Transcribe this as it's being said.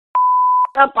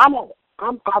Gobble,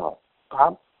 gobble, gobble,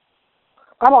 gobble,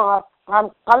 gobble,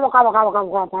 gobble, gobble, gobble, gobble,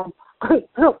 gobble, gobble, gobble,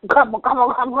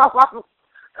 gobble,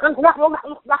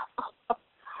 gobble,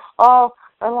 oh,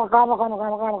 gobble, gobble, gobble,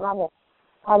 gobble, gobble, gobble,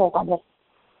 gobble, gobble,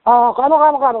 oh, gobble,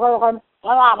 gobble, gobble, gobble, gobble,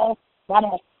 gobble,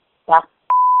 gobble, yeah.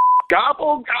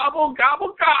 Gobble, gobble,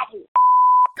 gobble, gobble.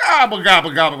 Gobble,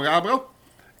 gobble, gobble, gobble.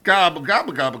 Gobble,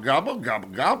 gobble, gobble, gobble, gobble,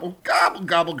 gobble, gobble,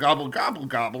 gobble, gobble, gobble,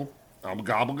 gobble. Gobble,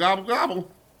 gobble, gobble, gobble.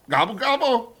 Gobble,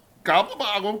 gobble. Gobble,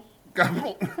 gobble.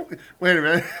 Gobble. Wait a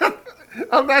minute.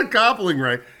 I'm not gobbling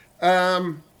right.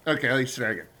 Okay, let me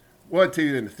start again. 1,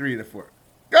 2, and 3, and 4.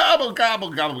 Gobble, gobble,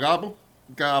 gobble, gobble.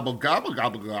 Gobble, gobble,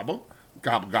 gobble, gobble.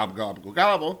 Gobble, gobble, gobble,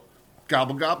 gobble.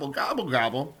 Gobble, gobble, gobble,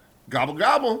 gobble. Gobble,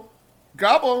 gobble.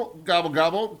 Gobble, gobble,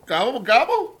 gobble. Gobble,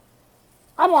 gobble.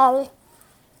 Gobble,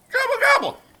 Gobble,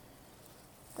 gobble.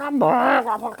 gobble,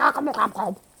 gobble, gobble, gobble,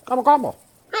 gobble, gobble.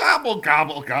 Gobble,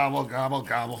 gobble, gobble, gobble,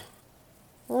 gobble.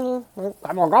 Gobble,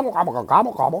 gobble, gobble,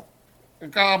 gobble, gobble.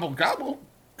 Gobble, gobble.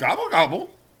 Gobble, gobble.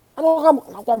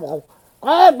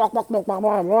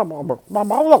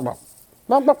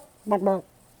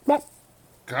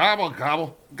 Gobble,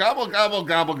 gobble. Gobble, gobble,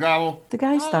 gobble, gobble. The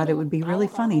guys thought it would be really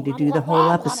funny to do the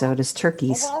whole episode as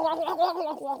turkeys.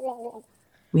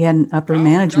 We had an upper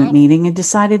management meeting and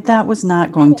decided that was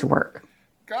not going to work.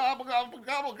 Gobble, gobble,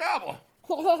 gobble, gobble.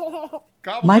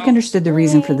 Gobble, Mike gobble. understood the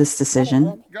reason for this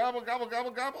decision. Gobble, gobble,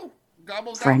 gobble, gobble.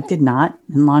 Gobble, Frank did not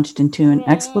and launched into an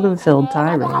expletive-filled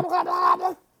tirade,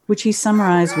 which he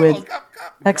summarized with,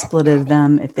 expletive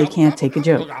them if they can't take a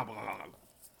joke.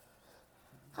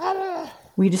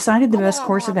 We decided the best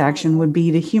course of action would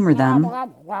be to humor them,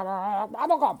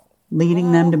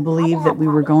 leading them to believe that we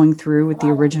were going through with the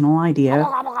original idea,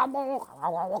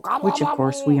 which of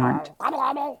course we aren't.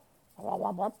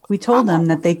 We told them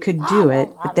that they could do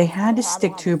it, but they had to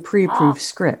stick to a pre-approved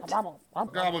script.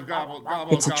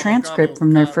 It's a transcript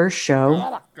from their first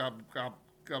show,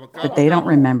 but they don't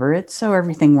remember it, so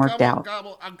everything worked out.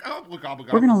 We're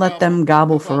going to let them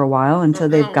gobble for a while until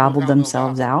they've gobbled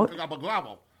themselves out,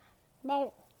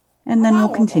 and then we'll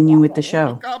continue with the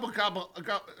show.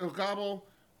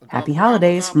 Happy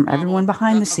holidays from everyone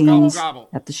behind the scenes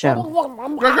at the show.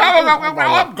 I'm gobble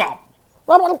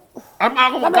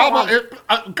it.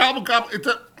 Gobble, gobble. It's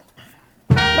a.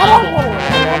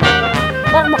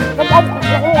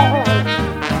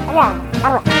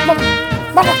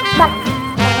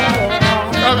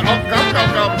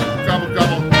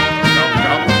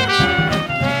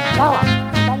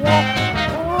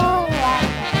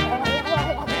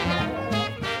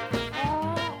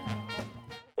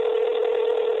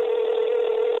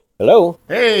 Hello?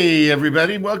 Hey,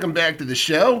 everybody. Welcome back to the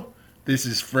show. This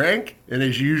is Frank, and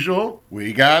as usual,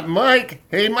 we got Mike.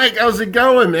 Hey, Mike, how's it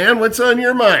going, man? What's on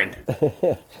your mind?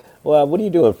 Well, what are you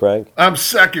doing, Frank? I'm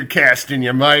sucker casting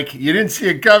you, Mike. You didn't see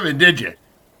it coming, did you?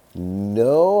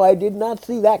 No, I did not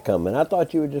see that coming. I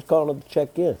thought you were just calling to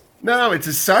check in. No, it's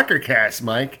a sucker cast,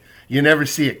 Mike. You never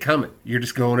see it coming. You're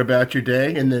just going about your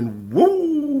day, and then,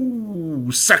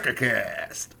 woo, sucker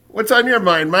cast. What's on your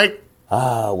mind, Mike?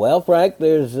 Well, Frank,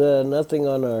 there's nothing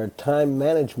on our time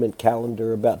management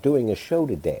calendar about doing a show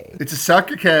today. It's a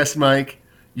sucker cast, Mike.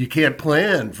 You can't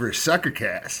plan for a sucker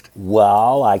cast.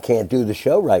 Well, I can't do the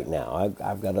show right now.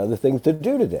 I've got other things to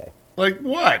do today. Like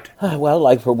what? Well,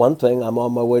 like for one thing, I'm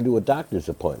on my way to a doctor's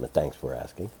appointment. Thanks for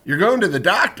asking. You're going to the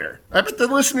doctor? I bet the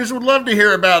listeners would love to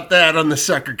hear about that on the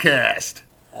sucker cast.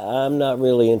 I'm not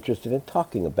really interested in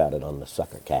talking about it on the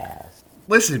sucker cast.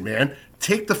 Listen, man,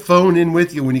 take the phone in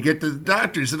with you when you get to the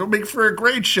doctor's. It'll make for a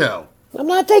great show. I'm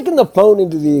not taking the phone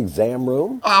into the exam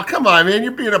room. Oh, come on, man.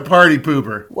 You're being a party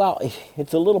pooper. Well,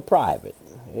 it's a little private.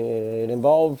 It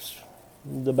involves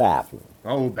the bathroom.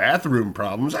 Oh, bathroom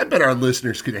problems. I bet our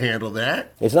listeners could handle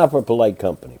that. It's not for polite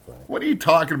company, Frank. What are you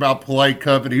talking about, polite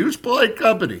company? Who's polite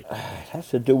company? It has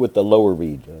to do with the lower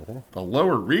region. Okay? The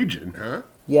lower region, huh?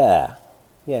 Yeah.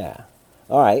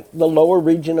 All right, the lower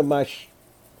region of my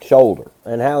shoulder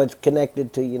and how it's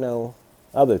connected to,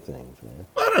 other things, man.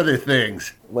 What other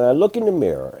things? When I look in the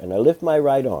mirror and I lift my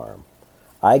right arm,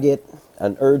 I get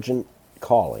an urgent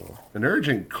calling. An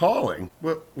urgent calling?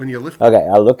 What, when you lift... Okay,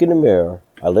 I look in the mirror,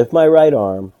 I lift my right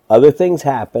arm, other things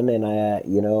happen, and I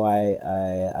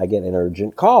get an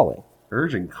urgent calling.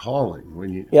 Urgent calling?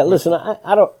 When you... Yeah, listen,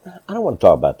 I don't want to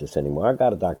talk about this anymore. I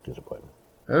got a doctor's appointment.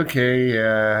 Okay,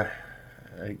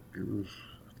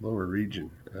 lower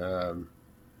region.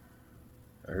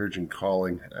 Urgent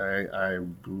calling.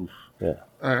 Yeah.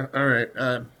 All right.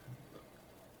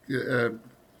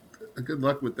 Good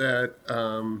luck with that.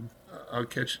 I'll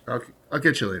catch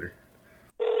you later.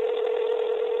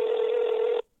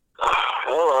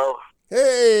 Hello.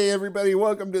 Hey, everybody.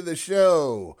 Welcome to the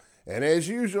show. And as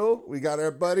usual, we got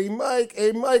our buddy Mike.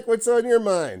 Hey, Mike, what's on your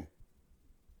mind?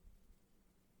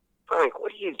 Frank,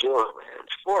 what are you doing, man?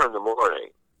 It's 4 in the morning.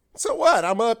 So what?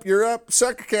 I'm up, you're up.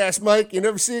 Suckercast, Mike. You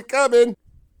never see it coming.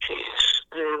 Jeez,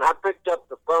 man, I picked up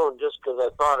the phone just because I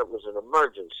thought it was an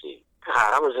emergency.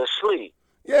 God, I was asleep.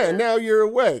 Yeah, now you're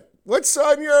awake. What's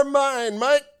on your mind,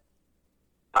 Mike?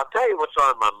 I'll tell you what's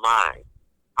on my mind.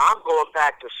 I'm going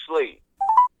back to sleep.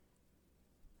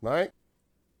 Mike?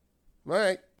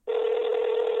 Mike?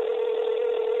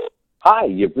 Hi,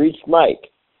 you've reached Mike.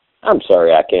 I'm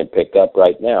sorry I can't pick up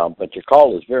right now, but your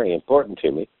call is very important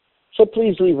to me. So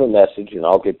please leave a message and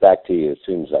I'll get back to you as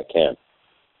soon as I can.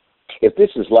 If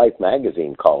this is Life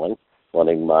magazine calling,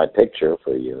 wanting my picture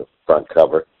for your front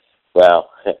cover, well,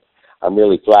 I'm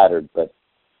really flattered, but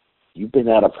you've been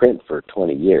out of print for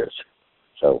 20 years.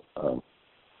 So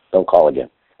don't call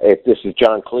again. If this is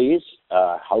John Cleese,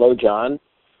 hello, John.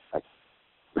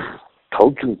 I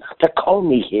told you not to call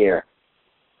me here.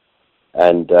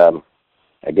 And I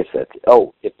guess that's it.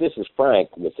 Oh, if this is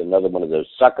Frank with another one of those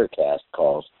suckercast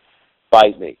calls,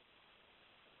 bite me.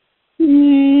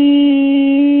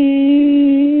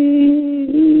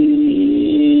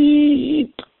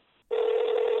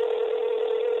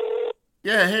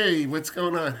 Yeah, hey, what's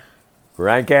going on?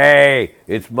 Frankie,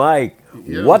 it's Mike.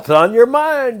 Yo. What's on your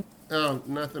mind? Oh,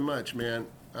 nothing much, man.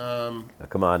 Now,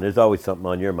 come on, there's always something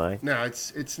on your mind. No,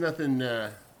 it's nothing.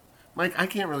 Mike, I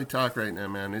can't really talk right now,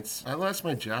 man. I lost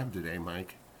my job today,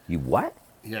 Mike. You what?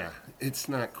 Yeah, it's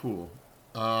not cool.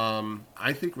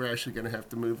 I think we're actually going to have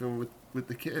to move in with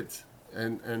the kids.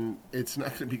 And it's not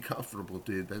going to be comfortable,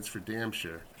 dude. That's for damn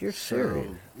sure. You're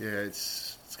serious? Yeah,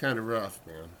 it's kind of rough,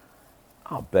 man.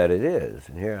 I'll bet it is.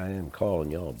 And here I am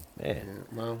calling y'all. Man, Yeah,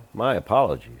 well, my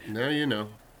apologies. now you know.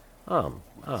 I'm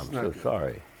not so good.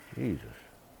 sorry. Jesus.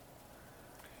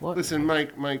 What? Listen,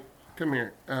 Mike, come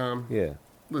here. Yeah.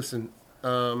 Listen,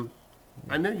 I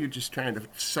know you're just trying to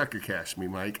suckercast me,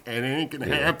 Mike, and it ain't going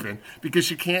to happen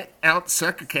because you can't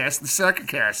out-suckercast the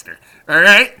suckercaster, all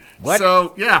right? What?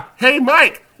 So, yeah. Hey,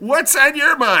 Mike, what's on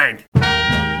your mind?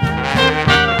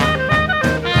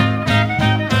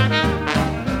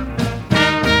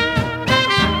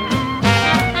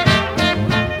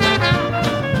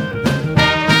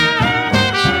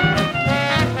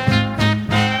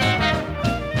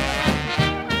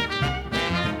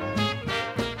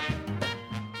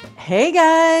 Hey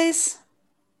guys.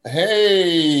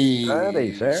 Hey.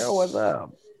 Howdy, Sarah. What's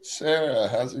up? Sarah,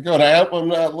 how's it going? I hope I'm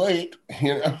not late.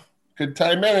 Good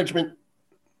time management.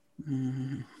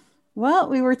 Well,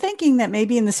 we were thinking that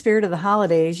maybe in the spirit of the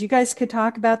holidays, you guys could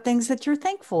talk about things that you're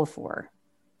thankful for.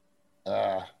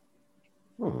 Okay.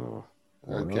 All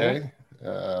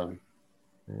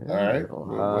right.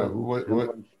 Who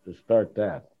wants to start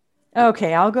that?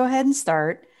 Okay, I'll go ahead and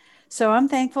start. So I'm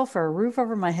thankful for a roof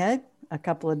over my head, a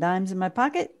couple of dimes in my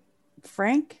pocket.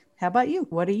 Frank, how about you?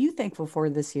 What are you thankful for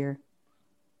this year?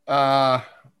 Well,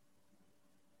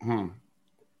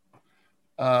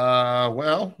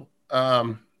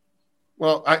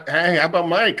 hey, how about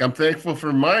Mike? I'm thankful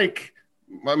for Mike.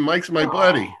 Mike's my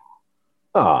buddy.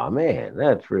 Oh man,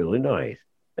 that's really nice.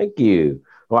 Thank you.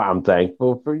 Well, I'm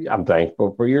thankful for you. I'm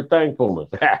thankful for your thankfulness.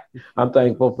 I'm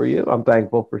thankful for you. I'm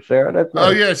thankful for Sarah. That's nice.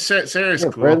 Oh yeah, Sarah's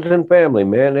cool. Friends and family,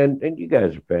 man, and you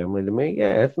guys are family to me.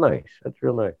 Yeah, that's nice. That's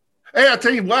real nice. Hey, I'll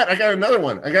tell you what. I got another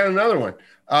one. We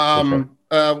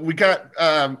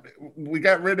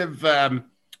got rid of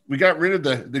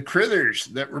the critters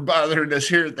that were bothering us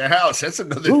here at the house. That's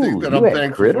another thing that I'm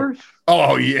thankful critters? for.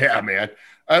 Oh yeah, man.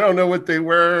 I don't know what they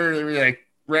were. They were like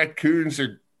raccoons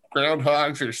or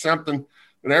groundhogs or something.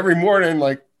 But every morning,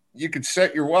 like you could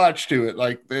set your watch to it.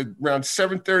 Like around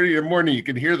 7:30 in the morning, you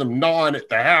could hear them gnawing at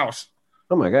the house.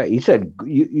 Oh my God! You said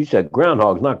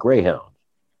groundhogs, not greyhounds.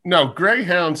 No,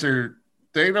 greyhounds are.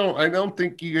 They don't. I don't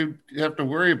think you have to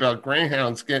worry about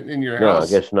greyhounds getting in your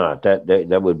house. No, I guess not.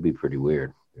 That would be pretty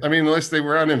weird. I mean, unless they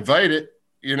were uninvited,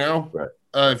 Right.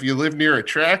 If you live near a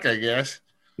track, I guess.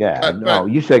 Yeah. No,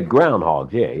 you said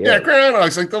groundhogs. Yeah. Yeah,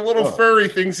 groundhogs, like the little furry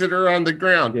things that are on the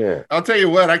ground. Yeah. I'll tell you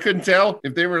what. I couldn't tell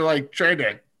if they were like trying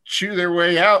to chew their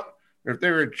way out or if they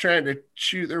were trying to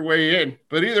chew their way in.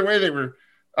 But either way, they were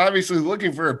obviously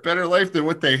looking for a better life than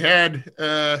what they had.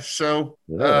 But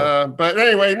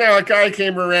anyway, now a guy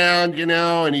came around,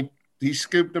 and he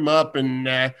scooped them up,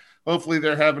 and hopefully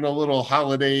they're having a little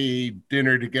holiday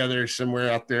dinner together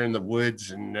somewhere out there in the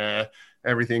woods, and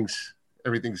everything's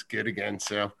good again.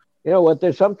 So you know what?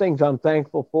 There's some things I'm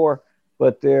thankful for,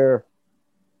 but they're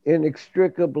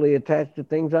inextricably attached to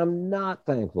things I'm not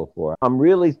thankful for. I'm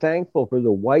really thankful for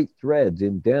the white threads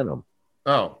in denim.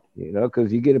 Oh.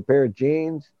 Because you get a pair of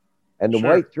jeans And the Sure.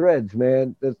 white threads,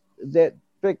 man, that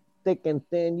thick and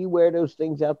thin, you wear those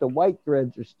things out, the white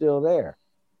threads are still there.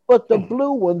 But the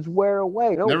blue ones wear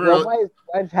away. No, Never well, really-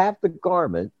 why is half the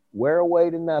garment wear away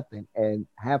to nothing and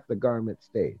half the garment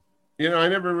stays? I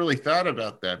never really thought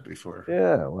about that before.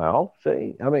 Yeah, well,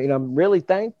 see, I mean, I'm really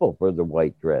thankful for the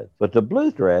white threads, but the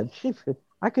blue threads,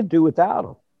 I could do without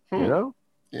them. You know,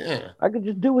 Yeah. I could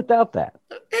just do without that.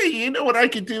 Hey, you know what I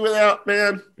could do without,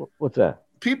 man? What's that?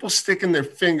 People sticking their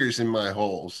fingers in my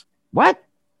holes. What?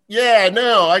 Yeah,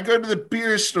 no, I go to the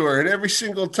beer store, and every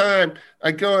single time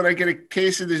I go and I get a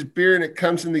case of this beer, and it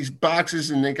comes in these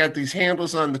boxes, and they got these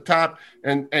handles on the top,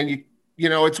 and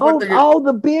it's one thing.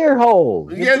 The beer holes.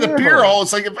 The beer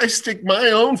holes. Like if I stick my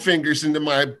own fingers into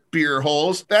my beer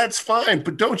holes, that's fine.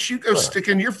 But don't you go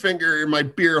sticking your finger in my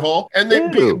beer hole. And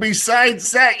then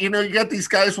besides that, you got these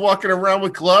guys walking around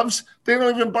with gloves. They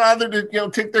don't even bother to,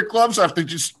 take their gloves off. They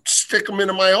just stick them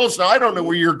into my holes. Now, I don't know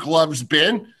where your gloves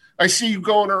been. I see you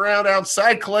going around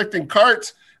outside collecting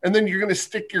carts, and then you're going to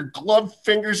stick your glove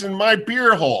fingers in my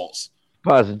beer holes.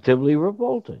 Positively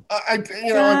revolting.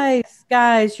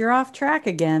 Guys, you're off track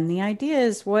again. The idea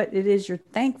is what it is you're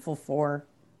thankful for.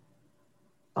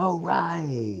 Oh,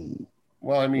 right.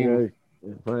 Well, I mean,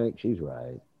 Frank, she's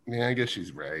right. Yeah, I guess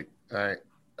she's right. All right.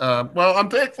 Well, I'm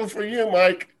thankful for you,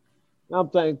 Mike. I'm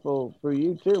thankful for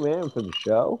you too, man, for the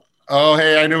show. Oh,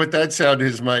 hey, I know what that sound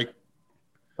is, Mike.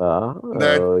 I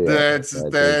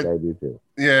do too.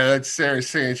 Yeah, that's Sarah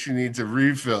saying she needs a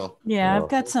refill. Yeah, I've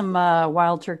got some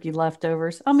wild turkey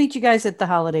leftovers. I'll meet you guys at the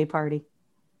holiday party.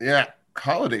 Yeah,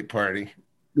 holiday party.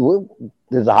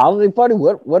 There's a holiday party?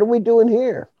 What are we doing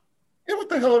here? Yeah, what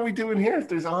the hell are we doing here? If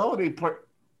there's a holiday party,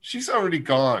 she's already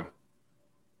gone.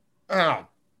 Oh,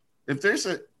 if there's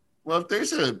a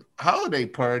holiday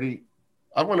party,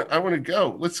 I want to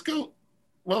go. Let's go.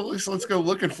 Well, let's go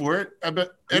looking for it.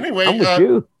 But anyway, I'm with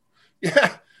you.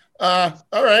 Yeah.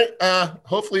 All right.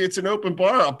 Hopefully it's an open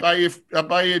bar. I'll buy you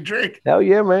a drink. Hell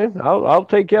yeah, man. I'll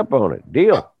take you up on it.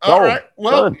 Deal. All right.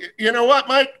 Well, you know what,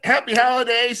 Mike? Happy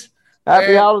holidays.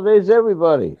 Happy holidays,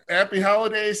 everybody. Happy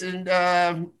holidays,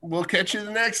 and we'll catch you the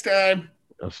next time.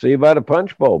 I'll see you by the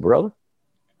punch bowl, brother.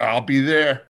 I'll be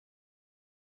there.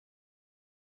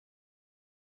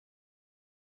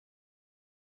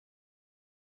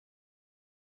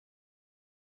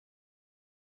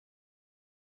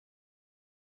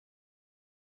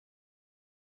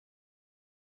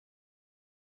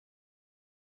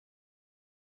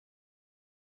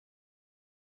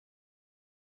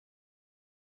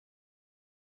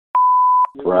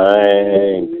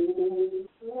 Frank.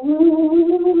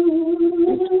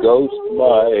 It's Ghost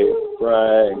Mike,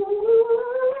 Frank.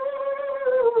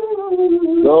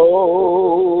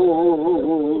 Ghost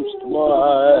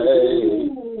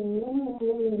Mike.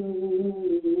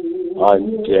 I'm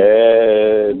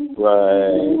dead,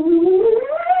 Frank.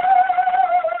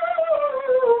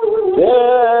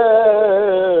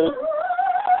 Dead.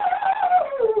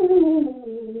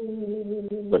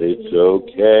 But it's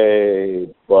okay,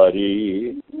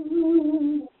 buddy.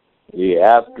 The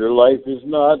afterlife is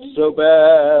not so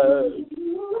bad.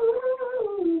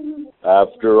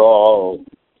 After all,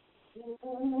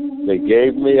 they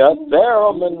gave me a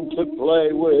theremin to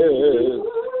play with.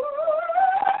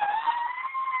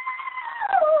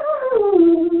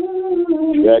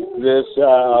 Check this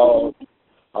out.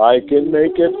 I can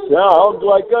make it sound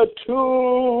like a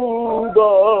tuba.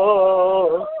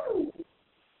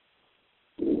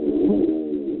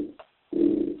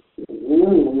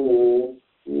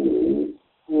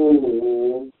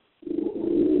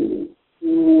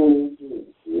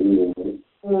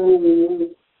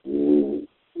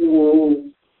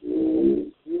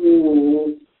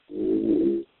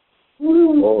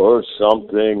 Or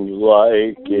something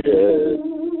like it.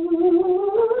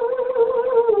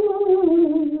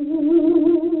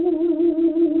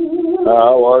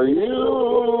 How are you?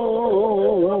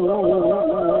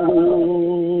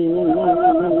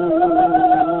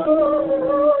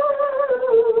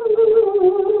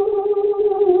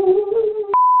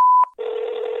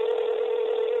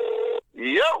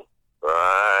 Yo!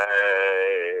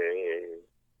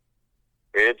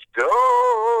 It's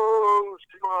Ghost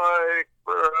Mike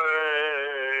Bryan.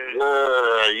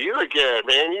 You again,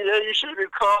 man. You should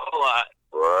have called a lot.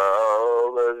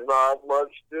 Well, there's not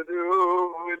much to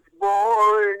do. It's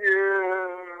boring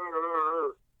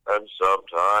here. And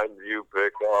sometimes you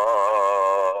pick up.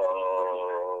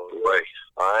 Wait,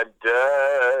 I'm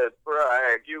dead,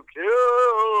 Frank. You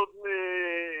killed me.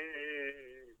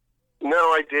 No,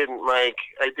 I didn't, Mike.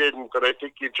 I didn't, but I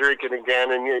think you're drinking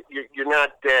again, and you're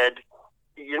not dead.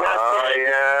 You're not dead.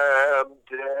 I am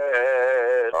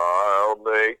dead. I'll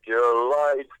make make your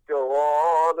lights go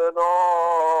on and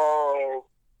on.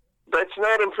 That's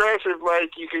not impressive,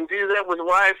 Mike. You can do that with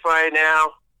Wi-Fi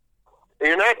now.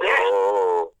 You're not dead.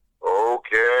 Oh,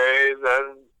 okay,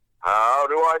 then how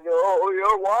do I know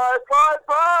your Wi-Fi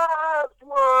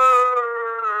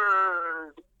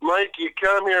password? Mike, you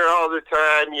come here all the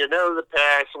time. You know the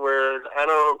password. I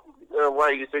don't know why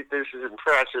you think this is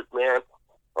impressive, man.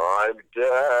 I'm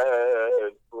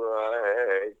dead,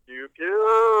 Frank. You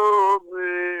killed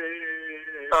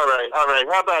me. All right.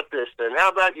 How about this, then? How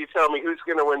about you tell me who's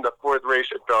going to win the 4th race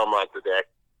at Belmont today?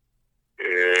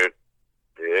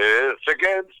 It's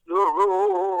against the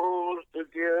rules to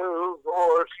give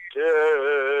horse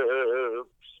tips.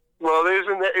 Well,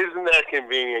 isn't that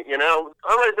convenient, you know?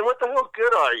 All right, then what the hell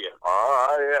good are you?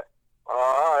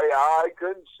 I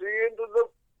can see into the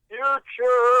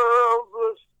future of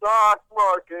the stock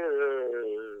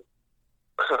market.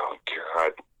 Oh,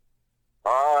 God.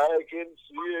 I can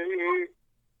see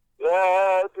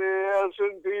that the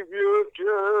S&P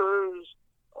futures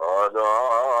are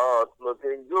not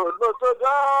looking good, but the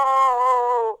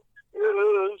Dow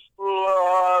is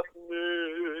flattening.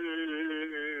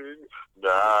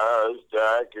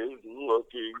 NASDAQ is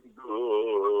looking good.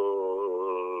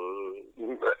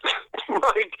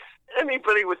 Mike,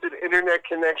 anybody with an internet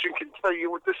connection can tell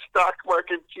you what the stock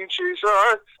market futures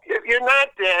are. You're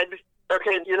not dead.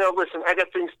 Okay, listen, I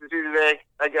got things to do today.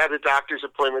 I got a doctor's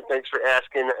appointment. Thanks for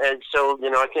asking. And so,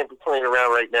 I can't be playing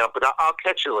around right now, but I'll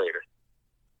catch you later.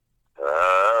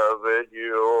 Have it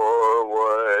your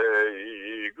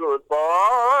way.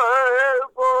 Goodbye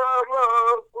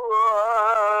forever.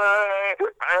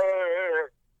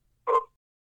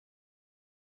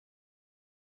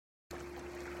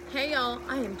 Hey y'all,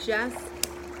 I am Jess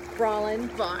Brawlin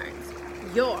Barnes,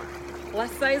 your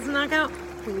plus size knockout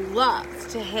who loves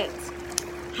to hit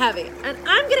heavy. And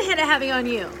I'm gonna hit it heavy on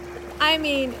you. I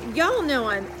mean, y'all know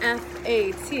I'm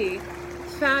FAT,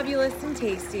 fabulous and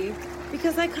tasty,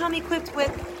 because I come equipped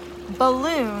with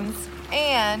balloons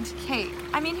and cake.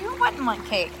 I mean, who wouldn't like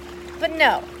cake? But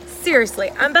no, seriously,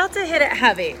 I'm about to hit it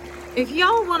heavy. If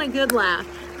y'all want a good laugh,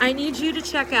 I need you to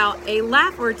check out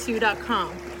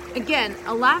alaugh-or-two.com. Again,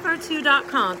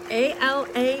 alaugh-or-two.com,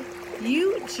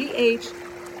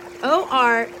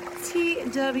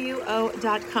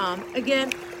 alaugh-or-two.com.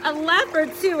 Again,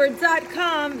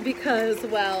 alaugh-or-two.com because,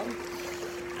 well,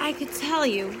 I could tell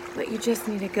you, but you just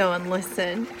need to go and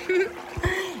listen.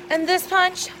 And this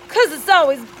punch, cause it's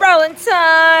always brawling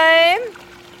time,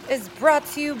 is brought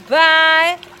to you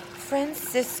by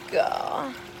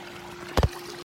Francisco.